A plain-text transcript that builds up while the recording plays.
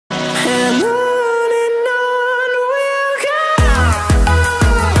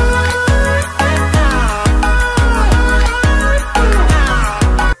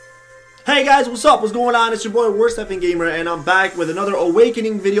guys, what's up? What's going on? It's your boy Worst Effing Gamer, and I'm back with another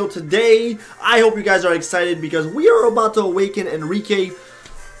awakening video today. I hope you guys are excited because we are about to awaken Enrique.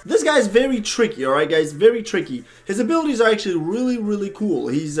 This guy's very tricky, alright guys? Very tricky. His abilities are actually really cool.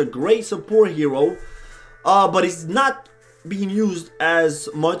 He's a great support hero, but he's not being used as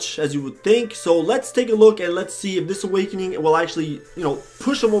much as you would think. So let's take a look and let's see if this awakening will actually, you know,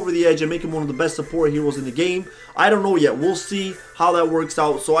 push him over the edge and make him one of the best support heroes in the game. I don't know yet. We'll see how that works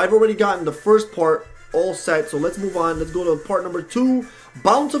out. So I've already gotten the first part all set. So let's move on. Let's go to part number 2.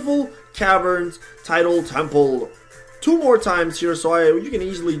 Bountiful Caverns Tidal Temple. 2 more times here. So you can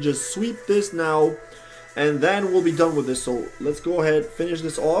easily just sweep this now. And then we'll be done with this. So let's go ahead, finish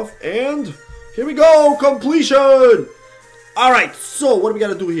this off. And here we go. Completion. Alright, so what do we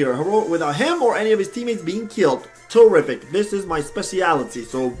gotta do here? Without him or any of his teammates being killed. Terrific. This is my speciality.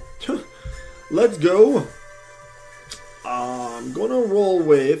 So, let's go. I'm gonna roll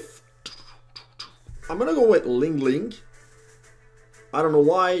with... I'm gonna go with Ling Ling. I don't know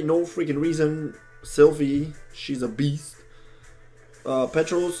why. No freaking reason. Sylvie, she's a beast.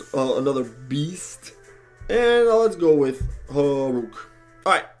 Petros, another beast. And let's go with Haruk.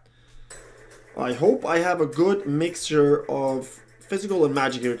 Alright. I hope I have a good mixture of physical and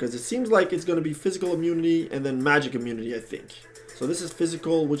magic here, because it seems like it's going to be physical immunity and then magic immunity, I think. So this is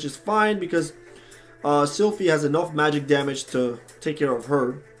physical, which is fine because Sylphie has enough magic damage to take care of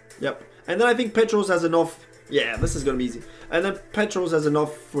her. Yep. And then I think Petros has enough. Yeah, this is going to be easy. And then Petros has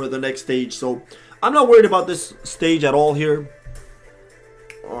enough for the next stage. So I'm not worried about this stage at all here.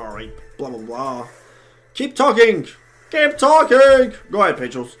 Alright, blah blah blah. Keep talking! Keep talking! Go ahead,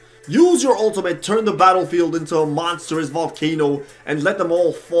 Petros. Use your ultimate, turn the battlefield into a monstrous volcano, and let them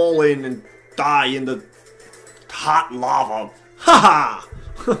all fall in and die in the hot lava. Haha!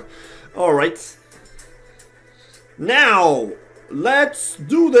 Alright. Now, let's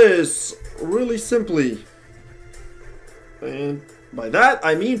do this really simply. And by that,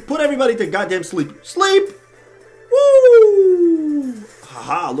 I mean put everybody to goddamn sleep. Sleep! Woo!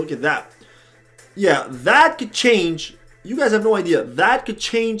 Haha, look at that. Yeah, that could change... You guys have no idea. That could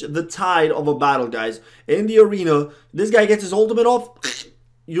change the tide of a battle, guys. In the arena, this guy gets his ultimate off,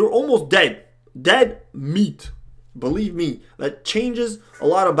 you're almost dead. Dead meat. Believe me, that changes a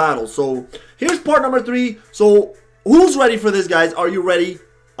lot of battles. So, here's part number 3. So, who's ready for this, guys? Are you ready?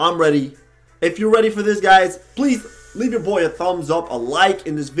 I'm ready. If you're ready for this, guys, please leave your boy a thumbs up, a like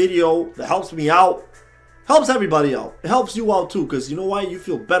in this video. That helps me out. Helps everybody out. It helps you out, too, because you know why? You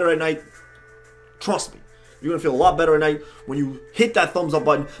feel better at night. Trust me. You're going to feel a lot better at night when you hit that thumbs up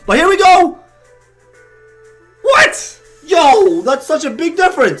button. But here we go! What? Yo, that's such a big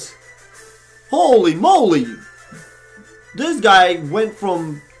difference. Holy moly. This guy went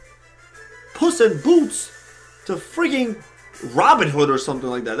from Puss in Boots to freaking Robin Hood or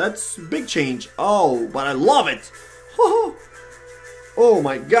something like that. That's a big change. Oh, but I love it. Oh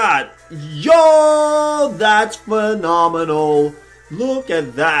my god. Yo, that's phenomenal. Look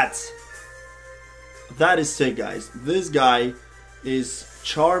at that. That is sick, guys. This guy is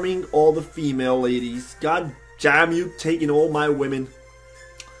charming all the female ladies. God damn you, taking all my women.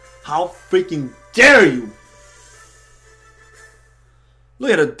 How freaking dare you? Look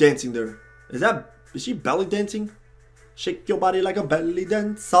at her dancing there. Is she belly dancing? Shake your body like a belly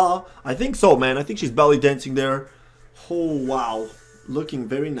dancer. I think so, man. I think she's belly dancing there. Oh, wow. Looking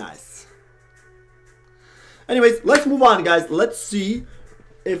very nice. Anyways, let's move on, guys. Let's see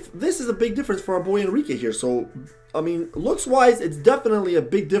if this is a big difference for our boy Enrique here. So, I mean, looks wise, it's definitely a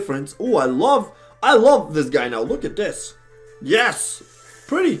big difference. Oh, I love this guy now. Look at this. Yes,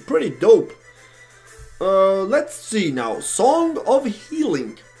 pretty dope. Let's see now. Song of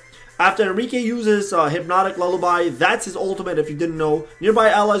Healing. After Enrique uses Hypnotic Lullaby, that's his ultimate if you didn't know.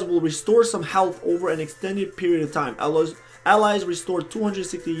 Nearby allies will restore some health over an extended period of time. Allies restore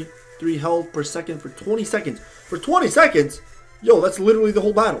 263 health per second for 20 seconds. For 20 seconds? Yo, that's literally the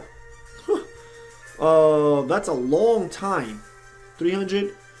whole battle. That's a long time.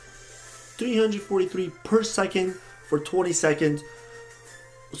 343 per second for 20 seconds.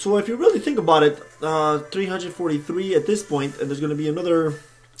 So if you really think about it, 343 at this point, and there's going to be another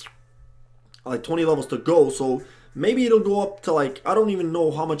like 20 levels to go. So maybe it'll go up to like, I don't even know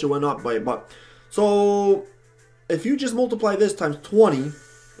how much it went up by, but so if you just multiply this times 20,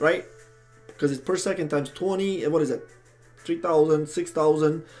 right? Because it's per second times 20, and what is it? 3,000,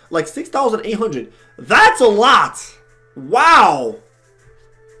 6,000, like 6,800. That's a lot. Wow.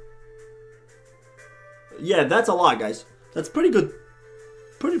 Yeah, that's a lot, guys. That's pretty good.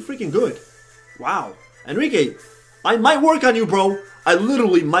 Pretty freaking good. Wow. Enrique, I might work on you, bro. I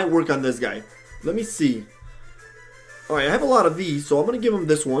literally might work on this guy. Let me see. Alright, I have a lot of these, so I'm going to give him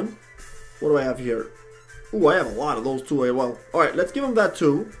this one. What do I have here? Ooh, I have a lot of those too as well. Alright, let's give him that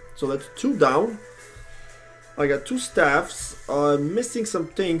too. So that's 2 down. I got 2 staffs. Missing some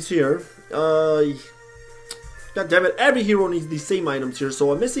things here. God damn it, every hero needs these same items here.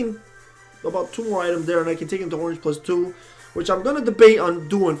 So I'm missing about 2 more items there, and I can take him to orange +2, which I'm gonna debate on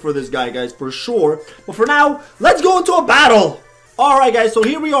doing for this guy, guys, for sure. But for now, let's go into a battle. Alright, guys, so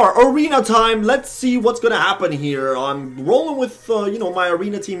here we are, arena time. Let's see what's gonna happen here. I'm rolling with, you know, my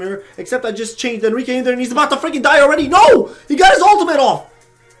arena team here, except I just changed Enrique in there, and he's about to freaking die already. No! He got his ultimate off!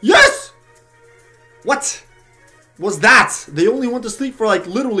 Yes! What was that? They only went to sleep for, like,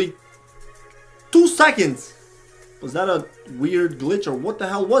 literally 2 seconds. Was that a weird glitch, or what the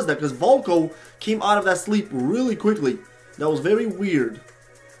hell was that? Because Volko came out of that sleep really quickly. That was very weird.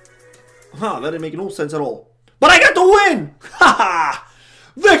 Huh, that didn't make no sense at all. But I got the win! Haha!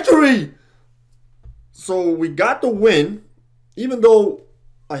 Victory! So we got the win, even though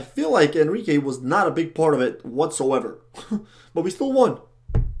I feel like Enrique was not a big part of it whatsoever. But we still won.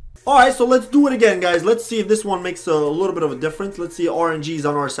 Alright, so let's do it again, guys. Let's see if this one makes a little bit of a difference. Let's see, RNG's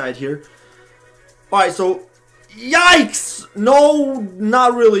on our side here. Alright, so... Yikes! No,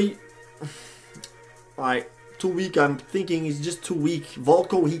 not really. Alright, too weak. I'm thinking he's just too weak.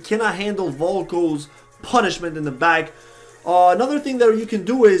 Volko, he cannot handle Volko's punishment in the back. Another thing that you can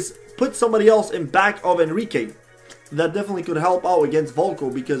do is put somebody else in back of Enrique. That definitely could help out against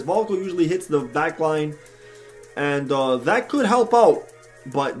Volko, because Volko usually hits the back line, and that could help out.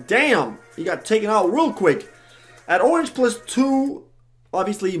 But damn, he got taken out real quick. At orange +2,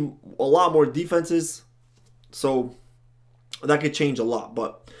 obviously a lot more defenses, so that could change a lot.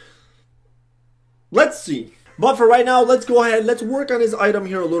 But let's see. But for right now, let's go ahead. Let's work on his item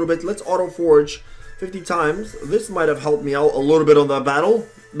here a little bit. Let's auto forge 50 times. This might have helped me out a little bit on that battle.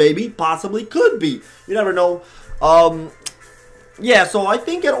 Maybe, possibly, could be. You never know. Yeah, so I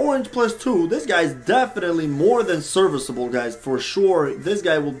think at orange +2, this guy's definitely more than serviceable, guys. For sure, this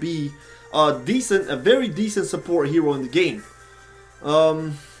guy will be a very decent support hero in the game.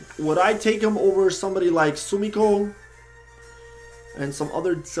 Would I take him over somebody like Sumiko and some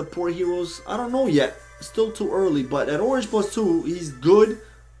other support heroes? I don't know yet. Still too early, but at orange +2, he's good.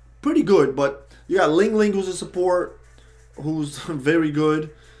 Pretty good, but you got Ling Ling, who's a support, who's very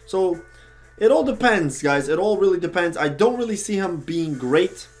good. So it all depends, guys. It all really depends. I don't really see him being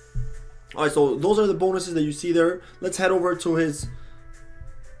great. Alright, so those are the bonuses that you see there. Let's head over to his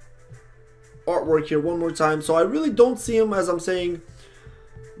artwork here one more time. So I really don't see him, as I'm saying,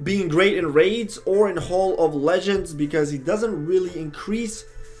 being great in raids or in Hall of Legends, because he doesn't really increase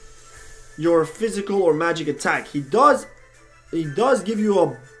your physical or magic attack. He does give you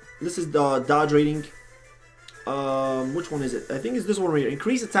a... This is the dodge rating. Which one is it? I think it's this one right here.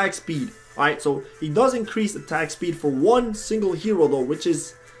 Increase attack speed. Alright, so he does increase attack speed for one single hero though, which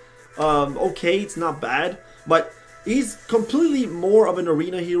is okay, it's not bad. But he's completely more of an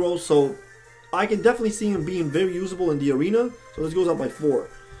arena hero, so I can definitely see him being very usable in the arena. So this goes up by 4.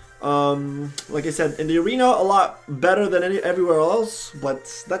 Like I said, in the arena, a lot better than everywhere else,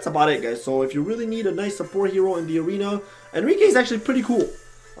 but that's about it, guys. So if you really need a nice support hero in the arena, Enrique is actually pretty cool.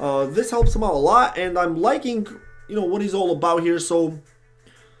 This helps him out a lot, and I'm liking, you know, what he's all about here. So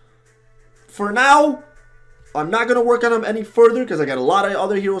for now, I'm not gonna work on him any further because I got a lot of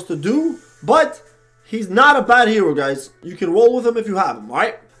other heroes to do, but he's not a bad hero, guys. You can roll with him if you have him. All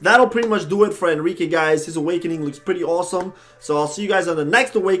right, that'll pretty much do it for Enrique, guys. His awakening looks pretty awesome. So I'll see you guys on the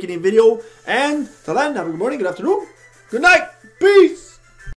next awakening video, and till then, have a good morning, good afternoon, good night, peace.